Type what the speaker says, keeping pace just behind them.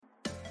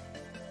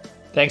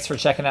Thanks for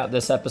checking out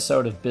this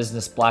episode of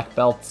Business Black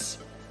Belts.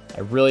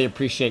 I really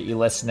appreciate you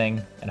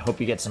listening and hope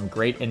you get some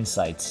great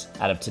insights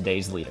out of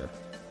today's leader.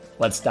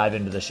 Let's dive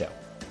into the show.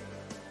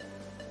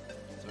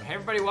 So, hey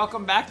everybody,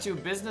 welcome back to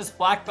Business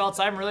Black Belts.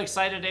 I'm really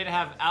excited today to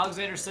have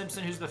Alexander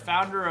Simpson, who's the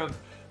founder of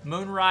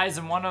Moonrise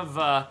and one of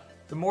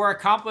the more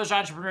accomplished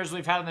entrepreneurs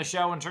we've had on the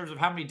show in terms of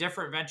how many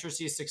different ventures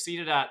he's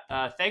succeeded at.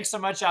 Thanks so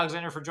much,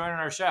 Alexander, for joining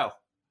our show.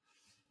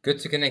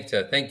 Good to connect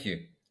her. Thank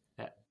you.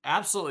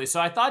 Absolutely.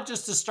 So I thought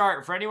just to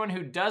start, for anyone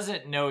who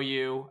doesn't know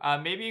you,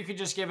 maybe you could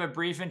just give a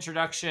brief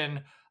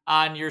introduction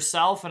on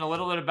yourself and a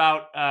little bit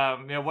about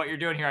what you're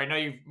doing here. I know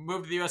you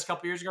moved to the U.S. a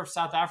couple years ago from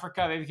South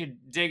Africa. Maybe you could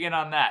dig in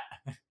on that.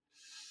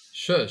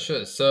 Sure.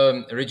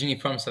 So originally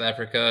from South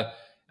Africa,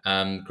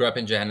 grew up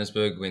in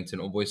Johannesburg, went to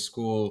an all-boys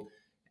school,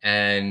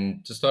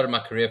 and just started my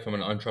career from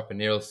an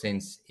entrepreneurial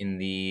sense in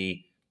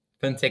the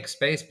fintech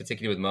space,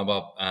 particularly with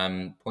mobile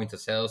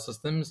point-of-sale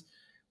systems,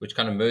 which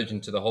kind of merged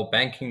into the whole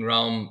banking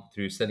realm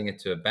through selling it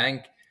to a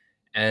bank.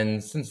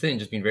 And since then,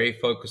 just been very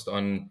focused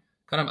on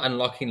kind of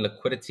unlocking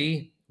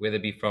liquidity, whether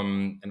it be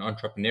from an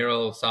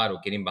entrepreneurial side or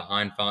getting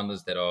behind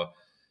founders that are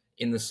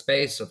in the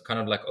space of kind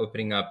of like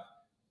opening up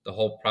the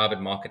whole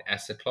private market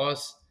asset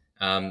class.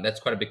 That's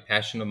quite a big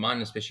passion of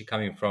mine, especially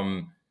coming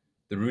from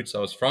the roots I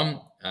was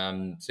from.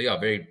 So yeah,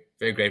 very,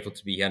 very grateful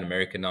to be here in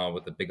America now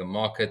with a bigger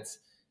market.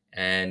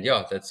 And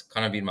yeah, that's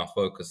kind of been my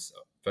focus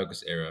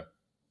area.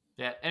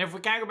 Yeah, and if we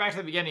kind of go back to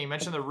the beginning, you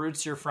mentioned the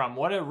roots you're from.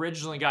 What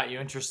originally got you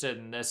interested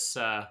in this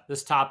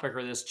topic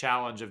or this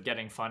challenge of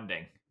getting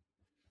funding?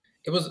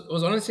 It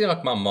was honestly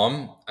like my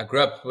mom. I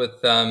grew up with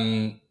had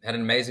an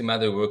amazing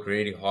mother who worked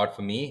really hard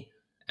for me,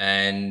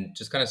 and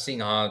just kind of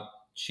seeing how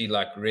she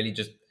like really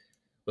just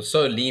was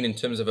so lean in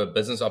terms of her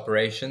business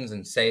operations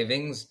and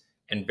savings,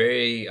 and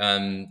very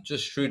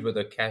just shrewd with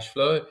her cash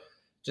flow.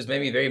 Just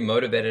made me very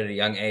motivated at a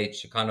young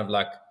age to kind of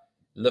like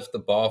lift the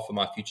bar for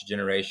my future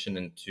generation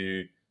and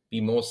to be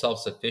more self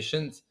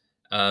sufficient.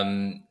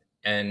 And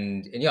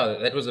yeah,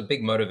 that was a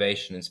big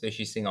motivation,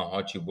 especially seeing how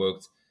hard she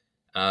worked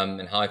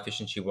and how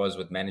efficient she was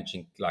with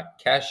managing like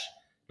cash,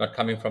 not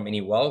coming from any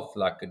wealth.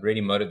 Like it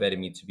really motivated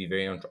me to be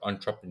very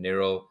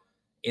entrepreneurial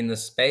in the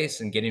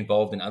space and get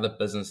involved in other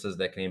businesses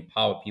that can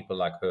empower people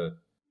like her.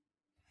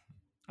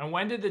 And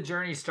when did the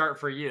journey start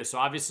for you? So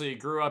obviously you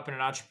grew up in an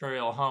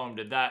entrepreneurial home.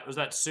 Was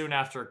that soon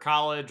after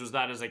college? Was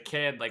that as a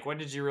kid? Like when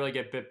did you really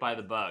get bit by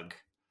the bug?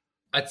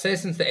 I'd say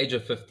since the age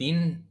of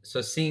 15.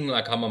 So seeing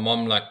like how my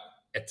mom, like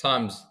at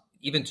times,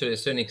 even to a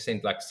certain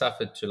extent, like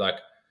suffered to like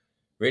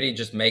really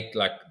just make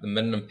like the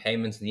minimum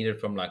payments needed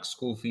from like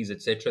school fees,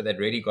 etc. That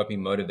really got me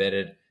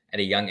motivated at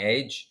a young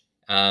age.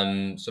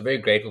 So very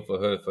grateful for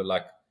her for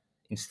like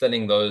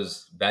instilling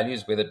those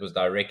values, whether it was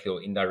directly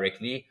or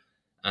indirectly.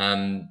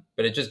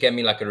 But it just gave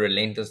me like a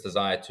relentless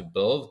desire to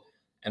build,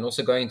 and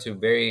also going to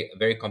very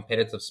very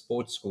competitive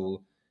sports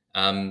school.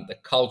 The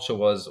culture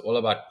was all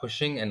about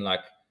pushing and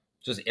like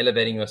just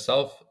elevating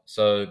yourself.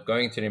 So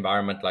going to an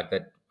environment like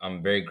that,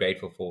 I'm very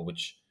grateful for,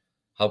 which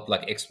helped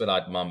like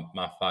expedite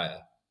my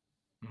fire.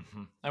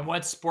 And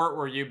what sport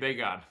were you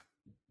big on?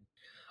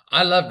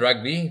 I loved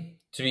rugby.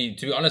 To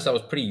be honest, I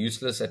was pretty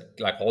useless at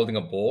like holding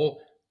a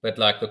ball, but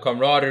like the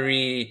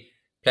camaraderie,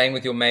 playing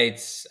with your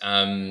mates,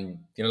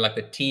 like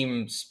the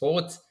team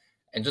sport,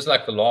 and just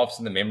like the laughs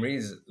and the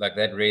memories, like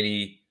that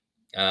really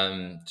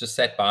just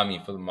sat by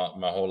me for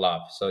my whole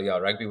life. So yeah,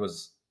 rugby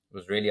was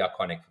really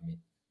iconic for me.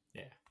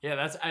 Yeah,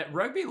 that's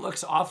rugby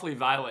looks awfully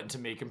violent to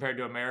me compared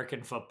to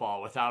American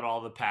football without all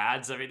the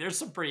pads. I mean, there's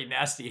some pretty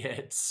nasty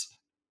hits.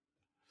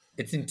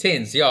 It's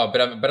intense, yeah,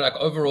 but like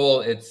overall,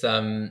 it's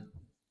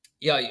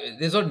yeah,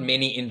 there's not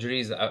many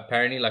injuries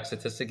apparently, like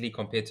statistically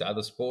compared to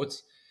other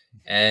sports,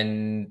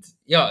 and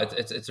yeah,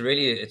 it's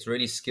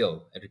really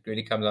skill. It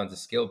really comes down to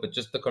skill, but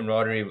just the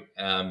camaraderie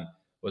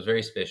was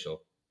very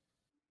special.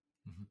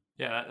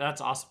 Yeah,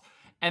 that's awesome.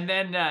 And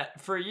then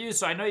for you,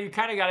 so I know you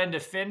kind of got into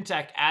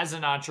fintech as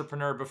an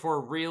entrepreneur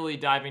before really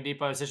diving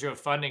deep on this issue of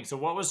funding. So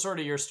what was sort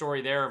of your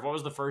story there? What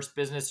was the first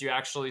business you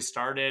actually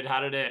started? How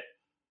did it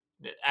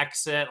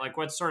exit? Like,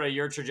 what's sort of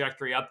your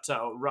trajectory up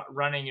to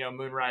running,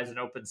 Moonrise and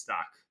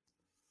OpenStock?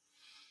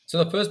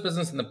 So the first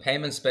business in the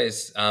payment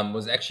space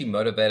was actually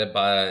motivated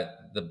by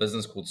the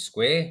business called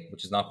Square,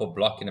 which is now called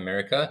Block in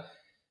America.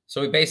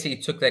 So we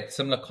basically took that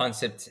similar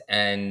concept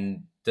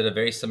and did a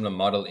very similar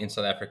model in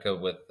South Africa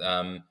with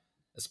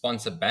a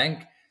sponsor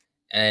bank,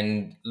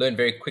 and learned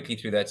very quickly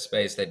through that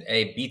space that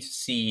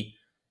B2C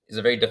is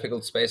a very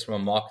difficult space from a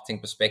marketing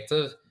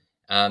perspective,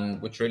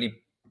 which really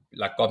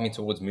like got me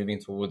towards moving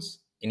towards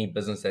any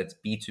business that's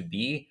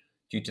B2B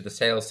due to the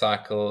sales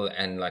cycle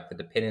and like the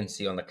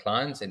dependency on the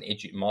clients and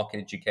market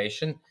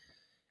education.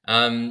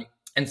 And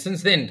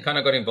since then, kind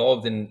of got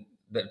involved in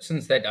that.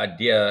 Since that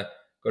idea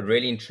got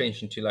really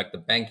entrenched into like the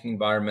banking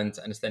environment,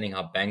 understanding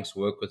how banks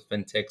work with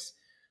fintechs,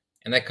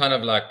 and that kind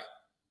of like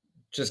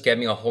just gave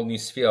me a whole new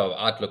sphere of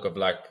outlook of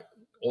like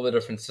all the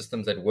different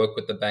systems that work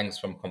with the banks,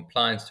 from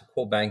compliance to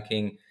core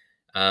banking.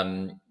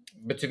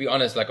 But to be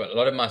honest, like a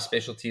lot of my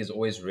specialty has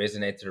always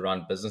resonated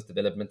around business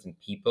development and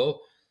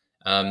people.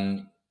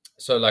 Um,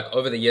 So like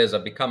over the years,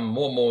 I've become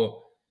more and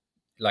more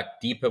like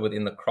deeper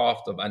within the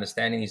craft of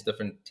understanding these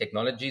different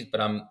technologies,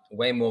 but I'm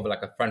way more of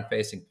like a front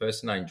facing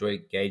person. I enjoy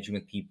engaging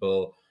with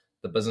people,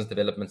 the business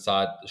development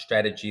side, the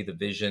strategy, the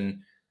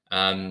vision,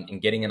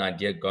 and getting an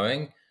idea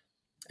going.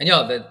 And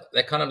yeah,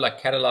 that kind of like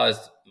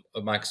catalyzed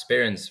my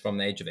experience from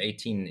the age of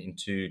 18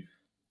 into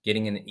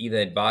getting in either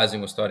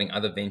advising or starting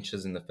other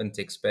ventures in the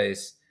fintech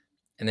space.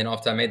 And then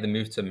after I made the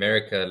move to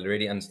America,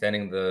 really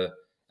understanding the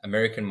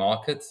American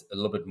market a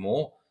little bit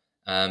more,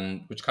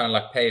 which kind of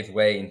like paved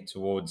way in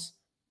towards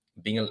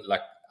being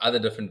like other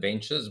different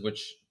ventures,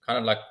 which kind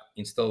of like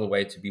instill a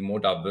way to be more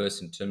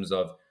diverse in terms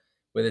of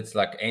whether it's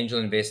like angel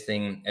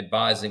investing,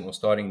 advising, or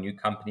starting new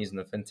companies in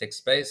the fintech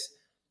space.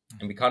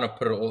 And we kind of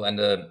put it all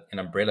under an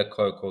umbrella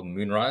code called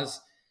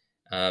Moonrise.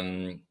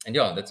 And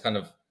yeah, that's kind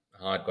of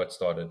how it got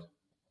started.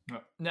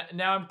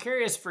 Now, I'm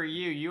curious for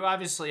you. You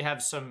obviously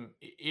have some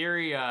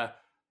area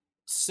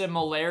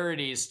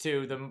similarities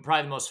to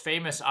probably the most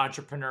famous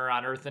entrepreneur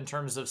on earth in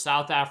terms of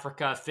South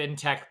Africa,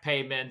 fintech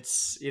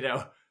payments,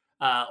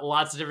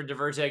 lots of different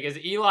diversity. Is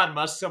Elon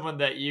Musk someone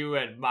that you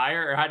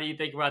admire, or how do you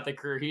think about the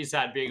career he's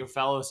had being a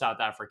fellow South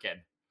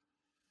African?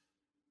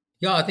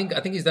 Yeah, I think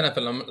he's done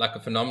a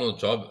phenomenal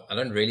job. I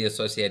don't really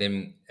associate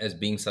him as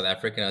being South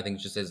African. I think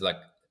just as like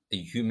a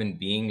human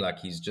being. Like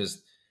he's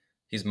just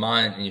his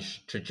mind and his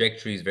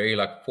trajectory is very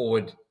like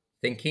forward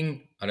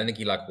thinking. I don't think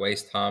he like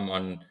wastes time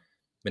on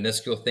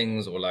minuscule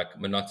things or like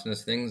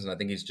monotonous things. And I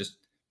think he's just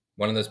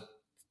one of those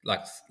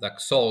like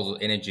souls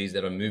or energies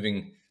that are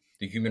moving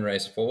the human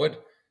race forward.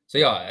 So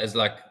yeah, as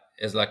like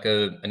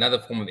another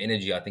form of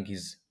energy, I think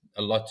he's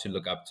a lot to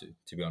look up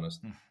to be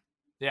honest.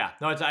 Yeah,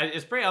 no,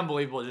 it's pretty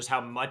unbelievable just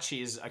how much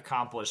he's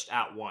accomplished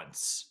at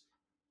once.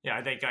 Yeah,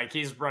 I think like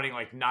he's running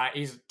like nine.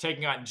 He's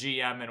taking on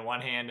GM in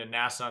one hand and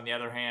NASA on the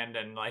other hand,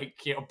 and like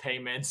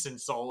payments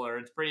and solar.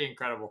 It's pretty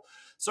incredible.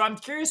 So I'm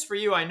curious for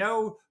you. I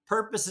know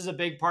purpose is a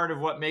big part of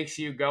what makes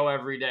you go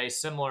every day.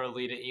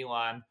 Similarly to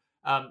Elon,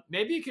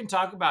 maybe you can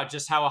talk about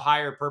just how a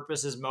higher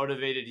purpose has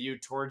motivated you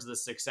towards the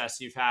success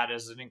you've had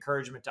as an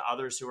encouragement to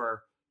others who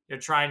are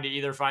trying to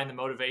either find the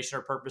motivation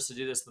or purpose to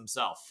do this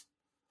themselves.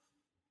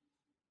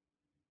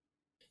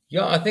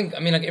 Yeah, I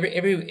mean like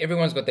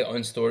everyone's got their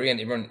own story and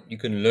everyone you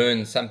can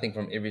learn something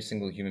from every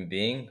single human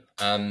being.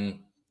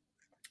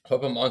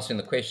 Hope I'm answering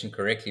the question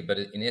correctly, but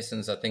in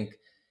essence, I think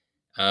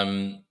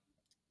um,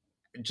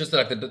 just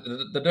like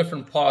the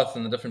different paths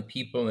and the different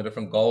people and the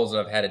different goals that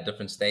I've had at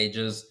different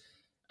stages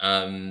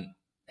um,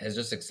 has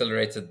just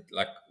accelerated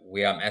like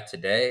where I'm at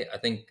today. I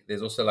think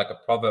there's also like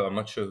a proverb, I'm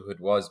not sure who it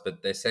was,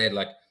 but they say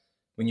like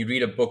when you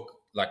read a book,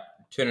 like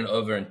turn it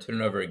over and turn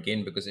it over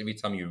again because every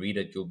time you read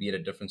it, you'll be at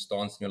a different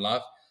stance in your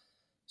life.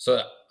 So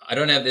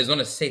there's not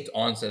a set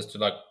answer as to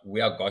like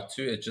where I got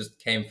to. It just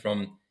came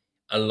from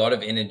a lot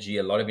of energy,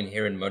 a lot of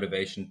inherent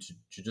motivation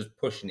to just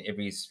push in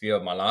every sphere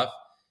of my life.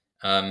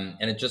 And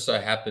it just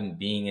so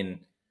happened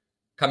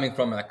coming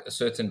from like a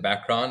certain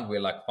background where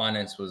like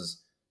finance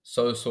was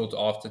so sought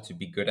after to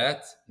be good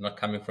at, not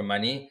coming from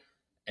money,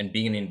 and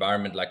being in an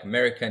environment like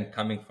America and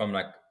coming from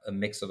like a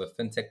mix of a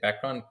fintech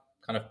background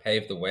kind of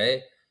paved the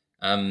way.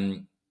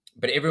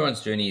 But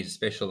everyone's journey is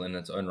special in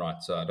its own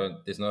right. So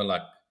there's no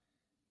like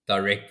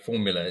direct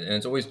formula and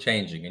it's always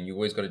changing and you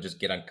always got to just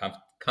get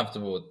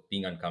comfortable with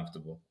being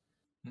uncomfortable.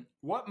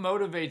 What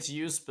motivates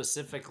you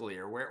specifically,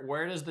 or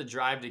where does the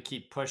drive to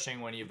keep pushing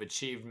when you've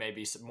achieved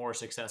maybe more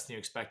success than you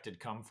expected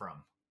come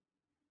from?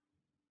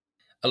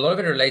 A lot of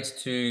it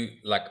relates to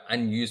like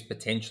unused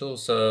potential.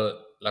 So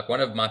like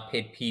one of my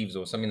pet peeves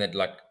or something that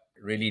like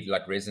really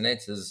like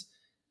resonates is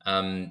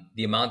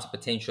the amount of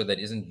potential that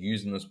isn't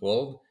used in this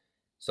world.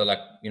 So like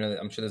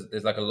I'm sure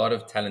there's like a lot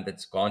of talent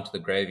that's gone to the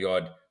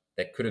graveyard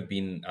that could have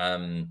been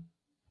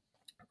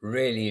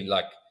really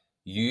like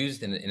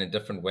used in a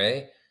different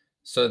way.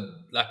 So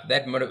like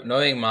that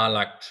knowing my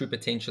like true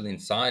potential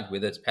inside,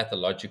 whether it's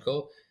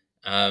pathological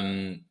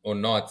or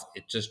not,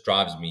 it just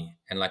drives me.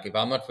 And like if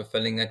I'm not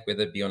fulfilling it,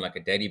 whether it be on like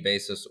a daily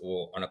basis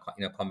or on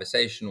a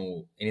conversation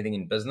or anything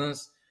in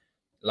business,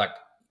 like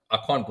I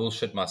can't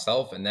bullshit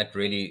myself, and that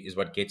really is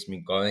what gets me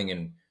going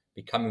and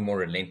becoming more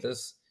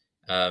relentless.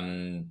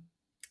 So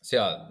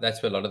yeah,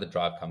 that's where a lot of the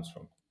drive comes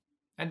from.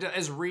 And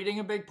is reading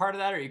a big part of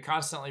that? Are you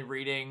constantly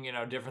reading,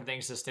 different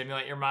things to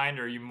stimulate your mind,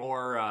 or are you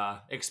more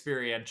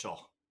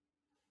experiential?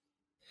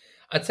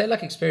 I'd say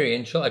like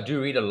experiential. I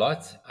do read a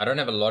lot. I don't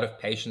have a lot of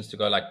patience to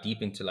go like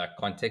deep into like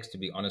context, to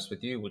be honest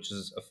with you, which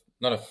is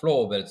not a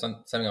flaw, but it's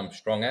something I'm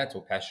strong at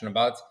or passionate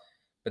about.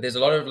 But there's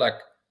a lot of like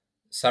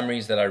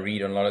summaries that I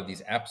read on a lot of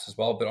these apps as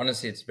well. But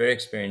honestly, it's very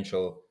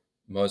experiential,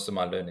 most of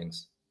my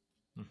learnings.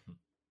 Mhm.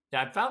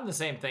 Yeah, I found the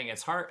same thing.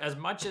 It's hard as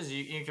much as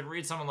you can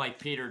read someone like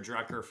Peter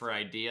Drucker for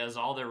ideas.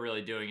 All they're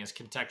really doing is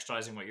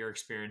contextualizing what you're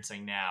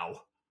experiencing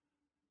now,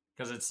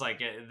 because it's like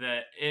the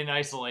in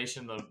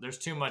isolation, there's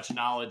too much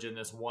knowledge in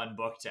this one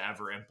book to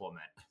ever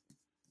implement.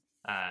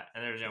 And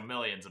there's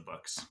millions of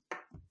books.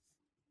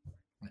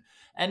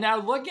 And now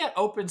look at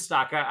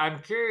OpenStock. I'm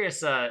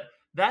curious.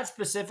 That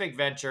specific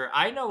venture,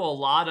 I know a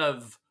lot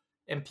of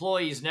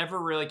employees never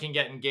really can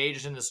get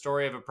engaged in the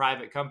story of a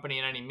private company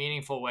in any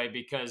meaningful way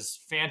because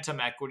phantom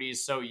equity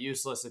is so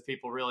useless if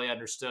people really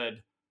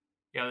understood,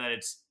 that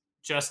it's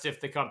just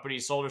if the company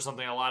sold or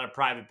something. A lot of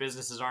private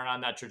businesses aren't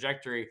on that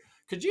trajectory.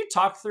 Could you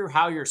talk through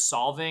how you're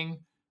solving,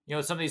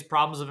 some of these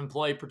problems of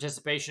employee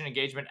participation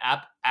engagement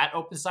at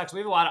OpenStocks? We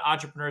have a lot of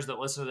entrepreneurs that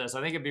listen to this.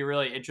 I think it'd be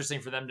really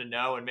interesting for them to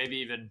know and maybe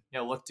even,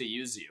 look to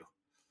use you.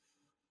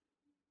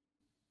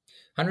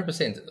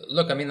 100%.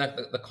 Look, I mean, like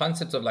the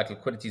concept of like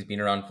liquidity has been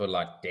around for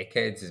like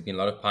decades. There's been a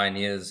lot of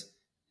pioneers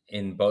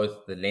in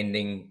both the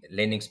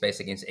lending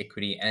space against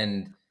equity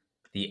and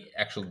the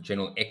actual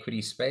general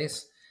equity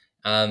space.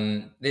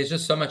 There's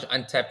just so much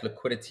untapped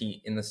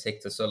liquidity in the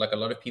sector. So like a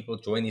lot of people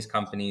join these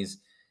companies,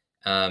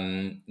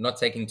 not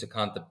taking into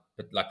account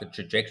the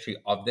trajectory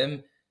of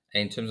them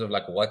and in terms of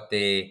like what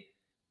their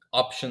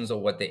options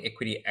or what their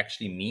equity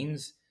actually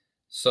means.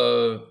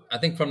 So I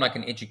think from like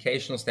an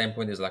educational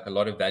standpoint, there's like a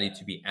lot of value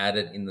to be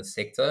added in the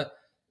sector,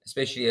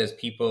 especially as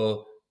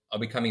people are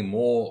becoming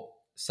more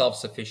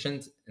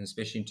self-sufficient, and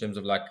especially in terms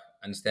of like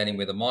understanding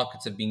where the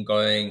markets have been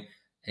going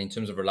and in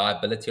terms of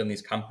reliability on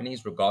these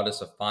companies, regardless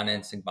of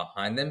financing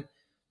behind them.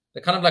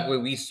 But kind of like where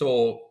we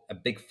saw a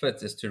big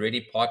fit is to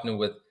really partner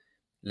with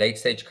late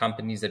stage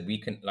companies that we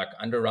can like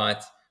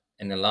underwrite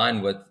and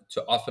align with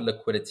to offer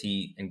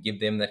liquidity and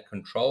give them that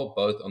control,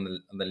 both on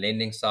the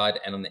lending side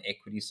and on the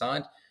equity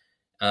side.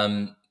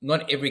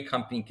 Not every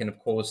company can, of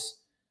course,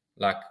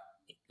 like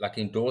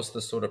endorse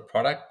this sort of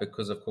product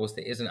because, of course,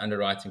 there is an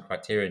underwriting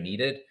criteria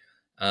needed.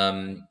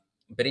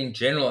 But in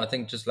general, I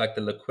think just like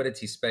the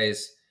liquidity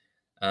space,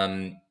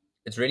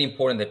 it's really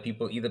important that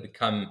people either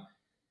become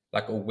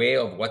like aware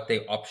of what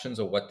their options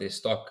or what their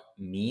stock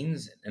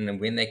means, and then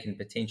when they can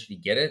potentially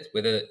get it,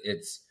 whether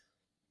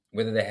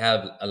they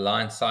have a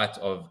line sight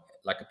of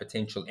like a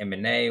potential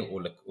M&A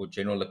or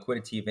general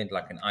liquidity event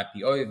like an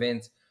IPO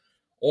event,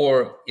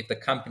 or if the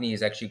company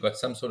has actually got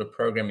some sort of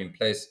program in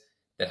place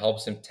that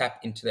helps them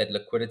tap into that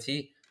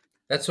liquidity.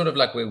 That's sort of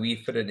like where we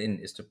fit it in,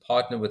 is to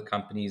partner with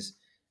companies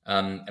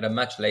at a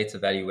much later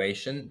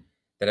valuation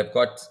that have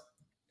got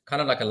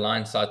kind of like a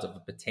line sight of a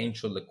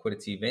potential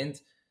liquidity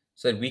event,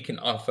 so that we can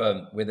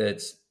offer, whether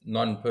it's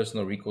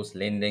non-personal recourse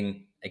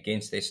lending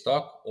against their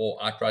stock or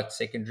outright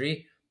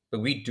secondary, but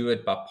we do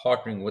it by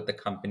partnering with the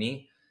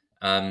company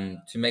to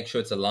make sure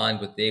it's aligned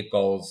with their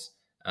goals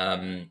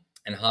and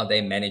how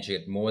they manage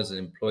it more as an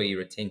employee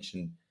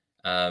retention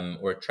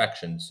or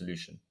attraction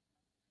solution.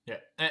 Yeah,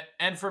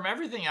 and from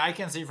everything I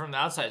can see from the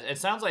outside, it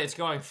sounds like it's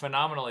going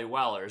phenomenally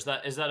well. Or is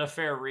that a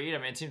fair read? I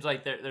mean, it seems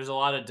like there's a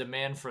lot of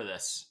demand for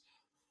this.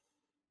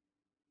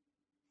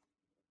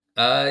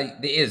 There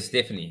is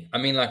definitely. I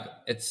mean, like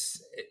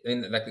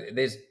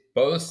there's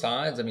both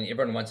sides. I mean,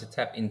 everyone wants to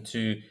tap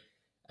into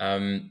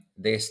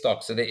their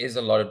stock, so there is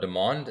a lot of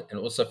demand, and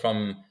also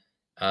from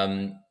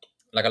um,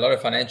 like a lot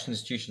of financial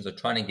institutions are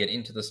trying to get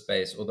into the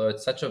space, although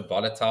it's such a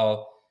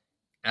volatile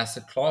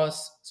asset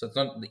class, so it's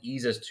not the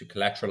easiest to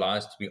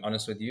collateralize. To be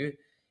honest with you,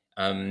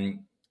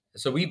 um,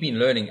 so we've been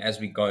learning as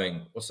we're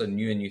going, also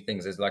new and new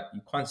things. There's like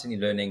you're constantly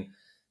learning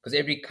because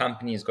every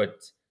company has got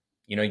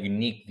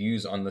unique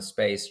views on the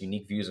space,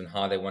 unique views on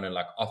how they want to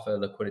like offer a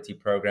liquidity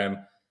program,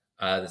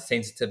 the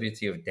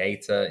sensitivity of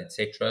data,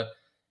 etc.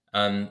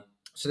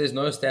 So there's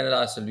no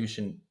standardized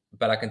solution,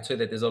 but I can tell you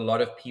that there's a lot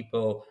of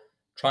people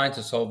trying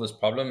to solve this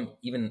problem,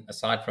 even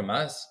aside from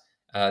us,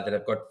 that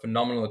have got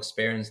phenomenal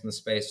experience in the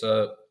space.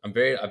 So I've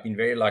been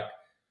very like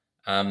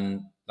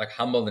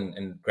humbled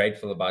and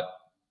grateful about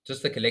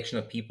just the collection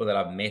of people that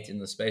I've met in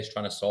the space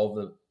trying to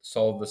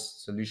solve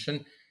this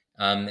solution,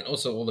 and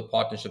also all the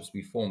partnerships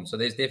we formed. So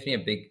there's definitely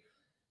a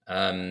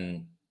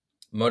big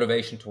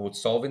motivation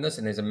towards solving this,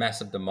 and there's a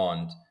massive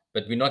demand,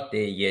 but we're not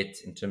there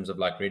yet in terms of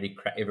like really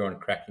everyone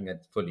cracking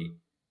it fully.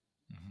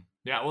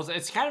 Yeah, well,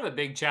 it's kind of a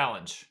big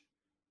challenge.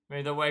 I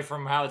mean, the way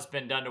from how it's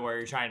been done to where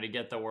you're trying to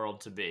get the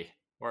world to be,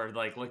 where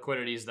like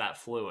liquidity is that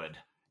fluid.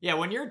 Yeah,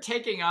 when you're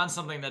taking on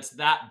something that's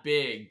that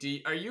big,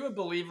 are you a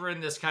believer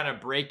in this kind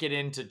of break it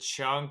into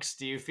chunks?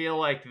 Do you feel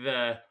like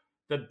the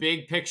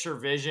big picture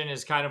vision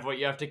is kind of what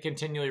you have to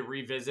continually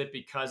revisit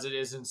because it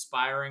is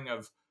inspiring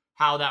of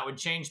how that would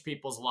change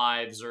people's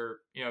lives or,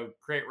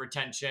 create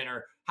retention?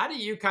 Or how do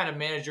you kind of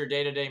manage your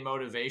day-to-day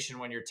motivation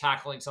when you're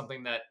tackling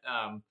something that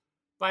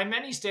by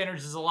many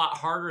standards is a lot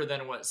harder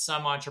than what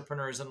some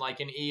entrepreneurs and like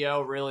an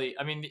EO really,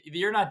 I mean,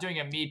 you're not doing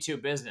a Me Too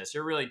business.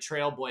 You're really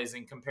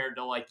trailblazing compared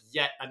to like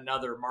yet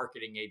another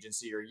marketing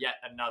agency or yet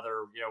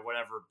another,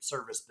 whatever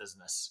service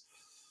business.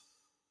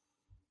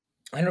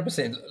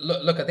 100%.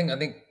 Look, I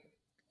think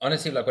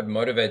honestly, like what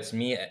motivates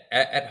me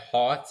at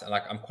heart,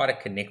 like I'm quite a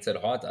connected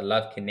heart. I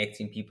love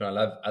connecting people. I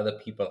love other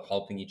people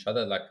helping each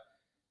other. Like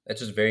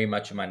that's just very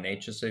much in my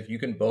nature. So if you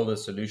can build a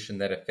solution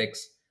that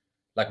affects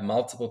like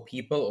multiple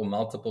people or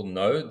multiple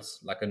nodes,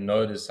 like a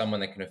node is someone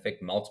that can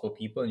affect multiple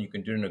people and you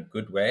can do it in a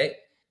good way.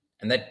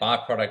 And that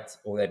byproduct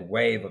or that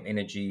wave of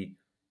energy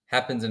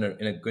happens in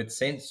a good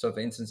sense. So for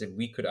instance, if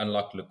we could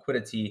unlock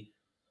liquidity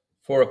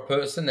for a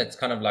person that's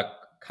kind of like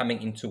coming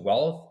into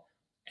wealth,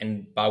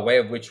 and by way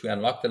of which we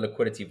unlock the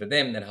liquidity for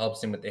them that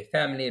helps them with their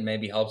family and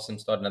maybe helps them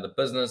start another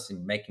business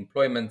and make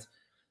employment.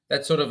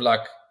 That sort of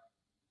like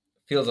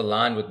feels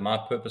aligned with my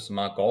purpose and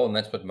my goal, and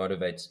that's what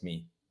motivates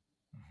me.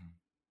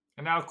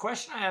 And now, a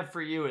question I have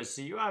for you is: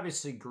 so you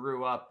obviously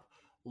grew up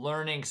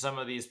learning some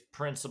of these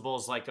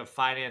principles, like of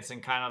finance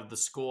and kind of the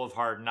school of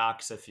hard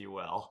knocks, if you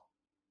will.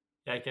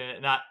 Like,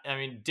 not, I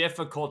mean,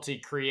 difficulty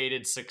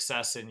created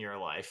success in your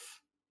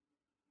life.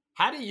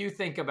 How do you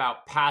think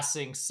about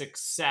passing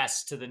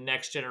success to the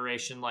next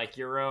generation, like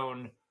your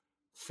own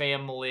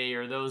family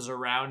or those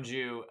around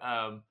you,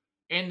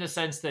 in the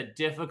sense that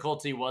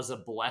difficulty was a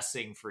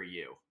blessing for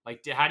you?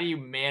 Like, how do you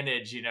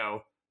manage,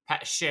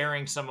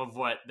 sharing some of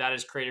what that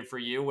has created for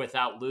you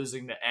without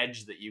losing the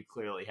edge that you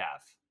clearly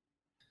have?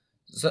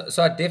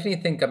 So I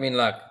definitely think, I mean,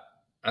 like,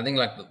 I think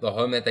like the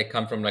home that they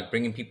come from, like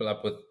bringing people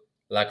up with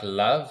like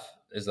love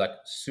is like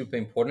super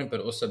important, but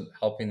also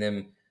helping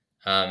them,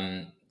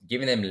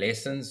 giving them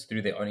lessons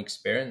through their own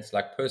experience.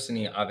 Like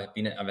personally, I've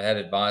had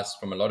advice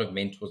from a lot of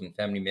mentors and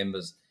family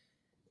members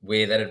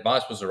where that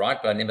advice was right,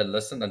 but I never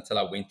listened until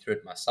I went through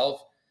it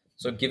myself.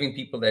 So giving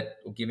people that,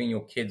 or giving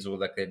your kids or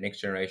like their next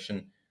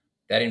generation,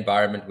 that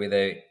environment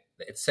where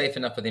it's safe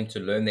enough for them to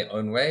learn their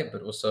own way,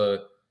 but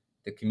also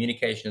the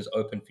communication is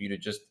open for you to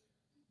just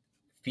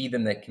feed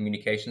them that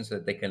communication so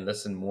that they can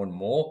listen more and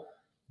more.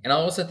 And I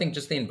also think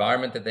just the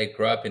environment that they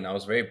grow up in. I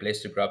was very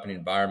blessed to grow up in an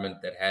environment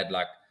that had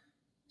like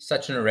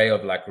such an array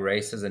of like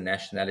races and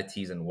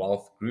nationalities and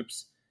wealth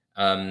groups.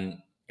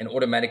 And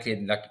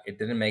automatically, like it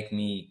didn't make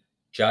me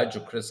judge or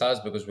criticize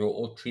because we were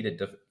all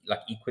treated like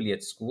equally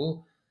at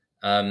school.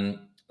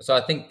 So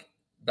I think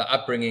the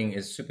upbringing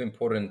is super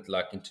important,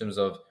 like in terms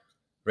of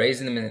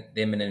raising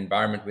them in an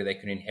environment where they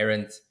can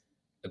inherit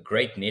a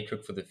great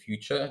network for the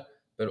future,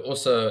 but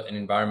also an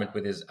environment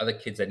where there's other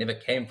kids that never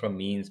came from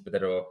means, but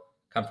that are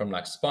come from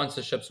like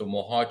sponsorships or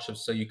more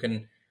hardships. So you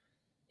can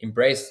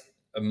embrace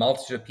a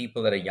multitude of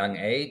people at a young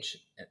age.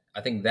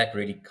 I think that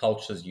really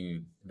cultures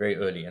you very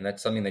early, and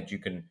that's something that you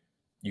can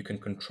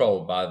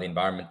control by the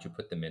environment you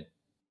put them in.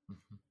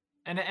 Mhm.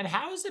 And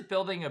how is it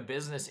building a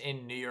business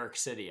in New York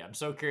City? I'm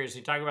so curious.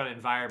 You talk about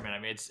environment. I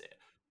mean,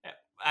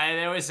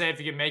 I always say if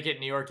you can make it in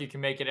New York, you can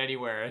make it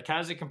anywhere. How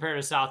does it compare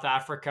to South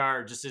Africa,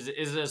 or just is it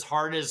as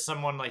hard as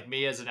someone like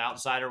me as an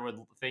outsider would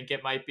think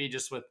it might be,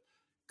 just with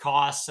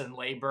costs and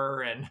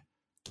labor and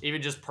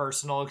even just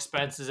personal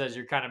expenses as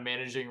you're kind of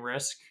managing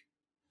risk?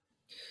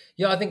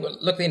 Yeah, I think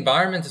look, the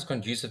environment is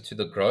conducive to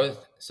the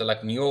growth. So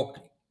like New York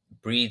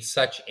breeds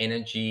such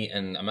energy,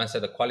 and I must say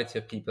the quality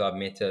of people I've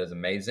met here is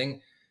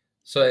amazing.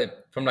 So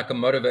from like a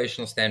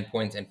motivational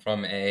standpoint, and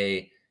from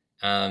a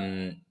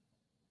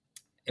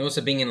and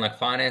also being in like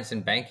finance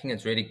and banking,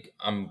 it's really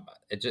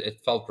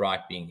it felt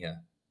right being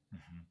here.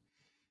 Mhm.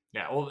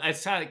 Yeah, well,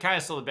 it's kind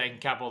of still the banking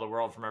capital of the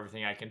world from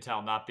everything I can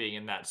tell, not being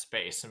in that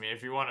space. I mean,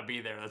 if you want to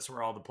be there, that's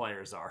where all the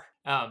players are.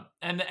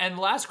 And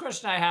last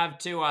question I have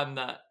too on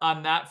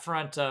that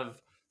front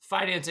of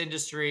finance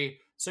industry.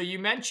 So you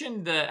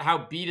mentioned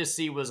how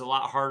B2C was a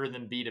lot harder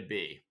than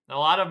B2B. A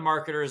lot of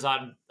marketers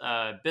on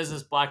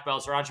business black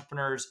belts or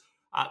entrepreneurs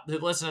who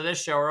listen to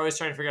this show are always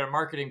trying to figure out a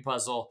marketing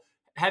puzzle.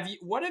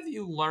 What have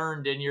you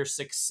learned in your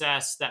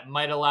success that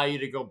might allow you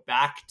to go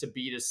back to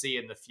B2C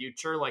in the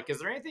future? Like, is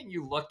there anything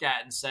you look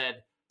at and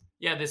said,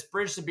 yeah, this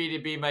bridge to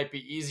B2B might be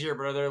easier,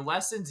 but are there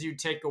lessons you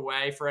take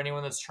away for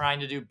anyone that's trying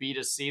to do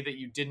B2C that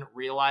you didn't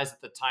realize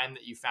at the time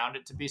that you found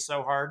it to be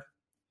so hard?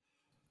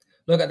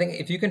 Look, I think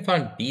if you can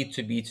find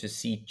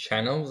B2B2C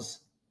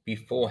channels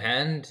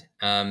beforehand,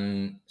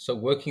 so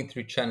working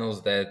through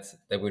channels that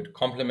would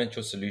complement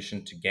your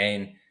solution to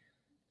gain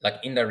like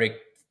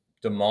indirect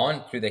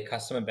demand through their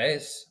customer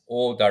base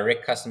or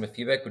direct customer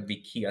feedback would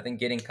be key. I think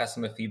getting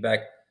customer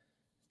feedback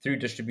through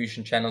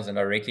distribution channels and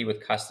directly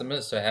with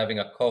customers. So having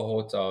a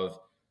cohort of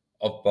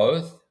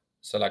both.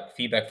 So like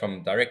feedback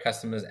from direct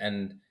customers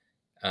and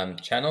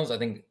channels. I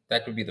think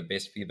that would be the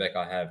best feedback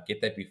I have. Get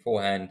that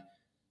beforehand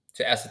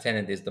to ascertain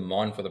that there's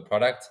demand for the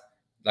product,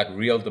 like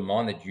real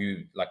demand that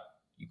you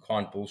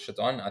can't bullshit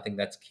on. I think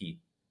that's key.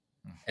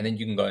 And then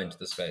you can go into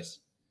the space.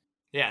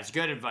 Yeah, it's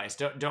good advice.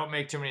 Don't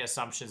make too many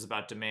assumptions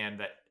about demand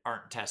that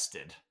aren't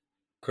tested.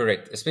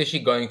 Correct. Especially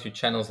going through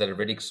channels that have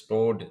already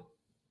explored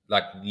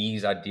like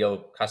these ideal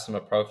customer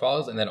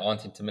profiles and that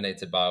aren't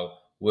intimidated by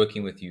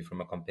working with you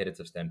from a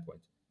competitive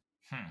standpoint.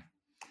 Hmm.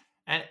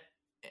 And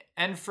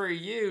and for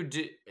you,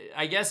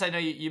 I guess I know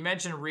you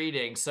mentioned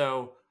reading,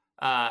 so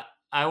I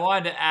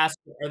wanted to ask: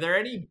 are there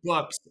any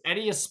books,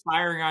 any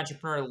aspiring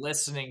entrepreneur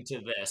listening to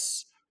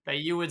this, that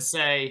you would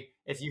say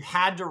if you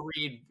had to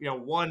read,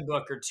 one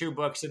book or two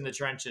books in the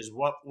trenches,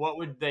 what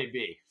would they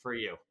be for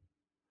you?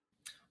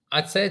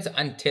 I'd say it's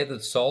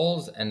Untethered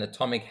Souls and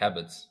Atomic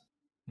Habits.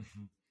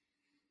 Mhm.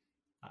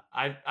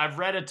 I've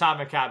read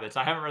Atomic Habits.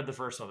 I haven't read the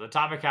first one.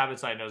 Atomic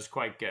Habits I know is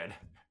quite good.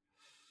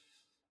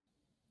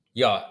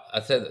 Yeah,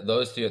 I'd say that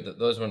those two,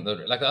 those one,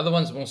 like the other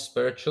one's more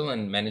spiritual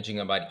and managing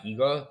about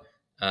ego.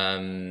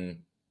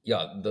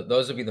 Yeah,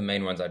 those would be the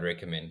main ones I'd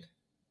recommend.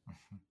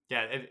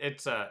 Yeah,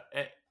 it's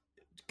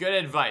good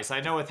advice.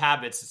 I know with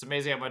habits, it's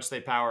amazing how much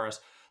they power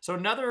us. So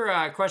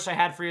another question I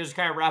had for you to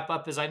kind of wrap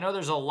up is I know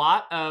there's a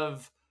lot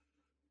of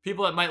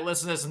people that might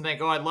listen to this and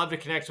think, oh, I'd love to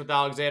connect with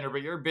Alexander,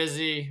 but you're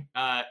busy.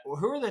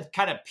 Who are the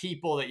kind of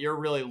people that you're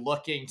really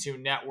looking to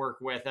network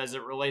with as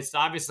it relates to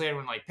obviously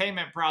anyone like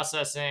payment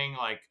processing,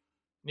 like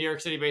New York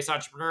City based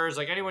entrepreneurs,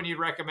 like anyone you'd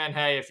recommend,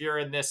 hey, if you're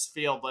in this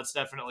field, let's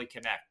definitely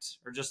connect,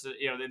 or just,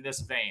 in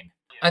this vein?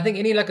 I think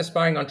any like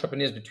aspiring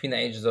entrepreneurs between the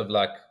ages of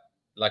like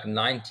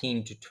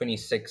 19 to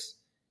 26,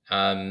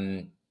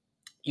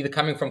 either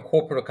coming from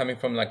corporate or coming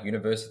from like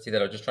university,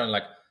 that are just trying to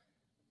like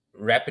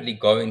rapidly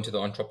go into the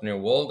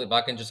entrepreneurial world, if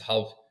I can just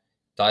help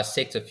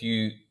dissect a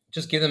few,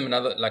 just give them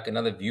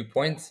another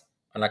viewpoint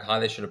on like how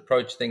they should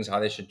approach things, how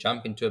they should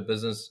jump into a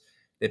business,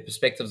 their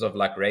perspectives of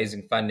like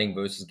raising funding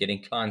versus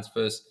getting clients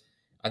first.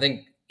 I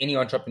think any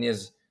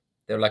entrepreneurs,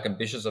 they're like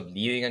ambitious of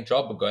leaving a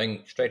job or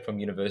going straight from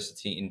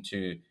university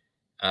into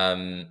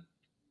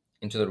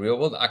the real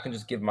world. I can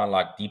just give my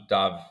like deep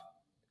dive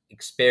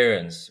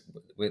experience,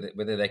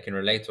 whether they can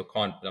relate or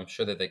can't, but I'm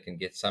sure that they can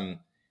get some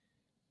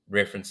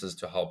references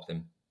to help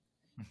them.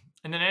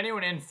 And then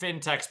anyone in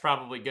fintech's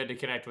probably good to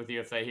connect with you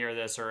if they hear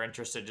this or are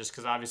interested, just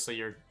because obviously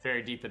you're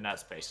very deep in that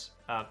space.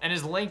 And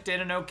is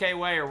LinkedIn an okay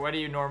way, or what do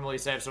you normally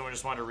say if someone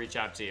just wanted to reach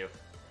out to you?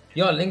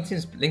 Yeah,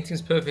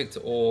 LinkedIn's perfect.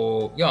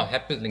 Or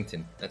happy with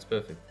LinkedIn. That's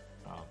perfect.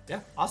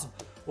 Yeah, awesome.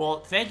 Well,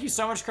 thank you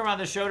so much for coming on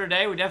the show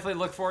today. We definitely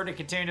look forward to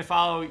continuing to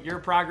follow your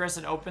progress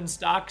in open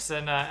stocks.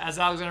 And as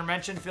Alexander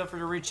mentioned, feel free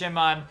to reach him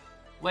on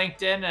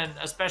LinkedIn, and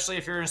especially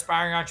if you're an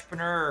aspiring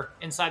entrepreneur or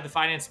inside the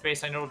finance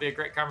space, I know it'll be a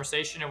great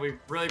conversation, and we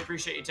really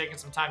appreciate you taking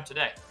some time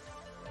today.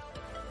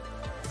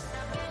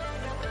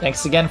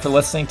 Thanks again for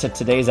listening to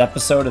today's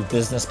episode of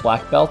Business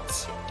Black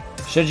Belts.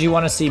 Should you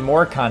want to see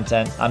more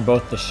content on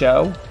both the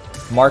show,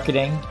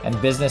 marketing,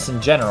 and business in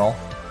general,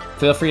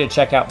 feel free to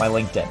check out my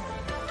LinkedIn.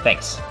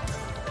 Thanks.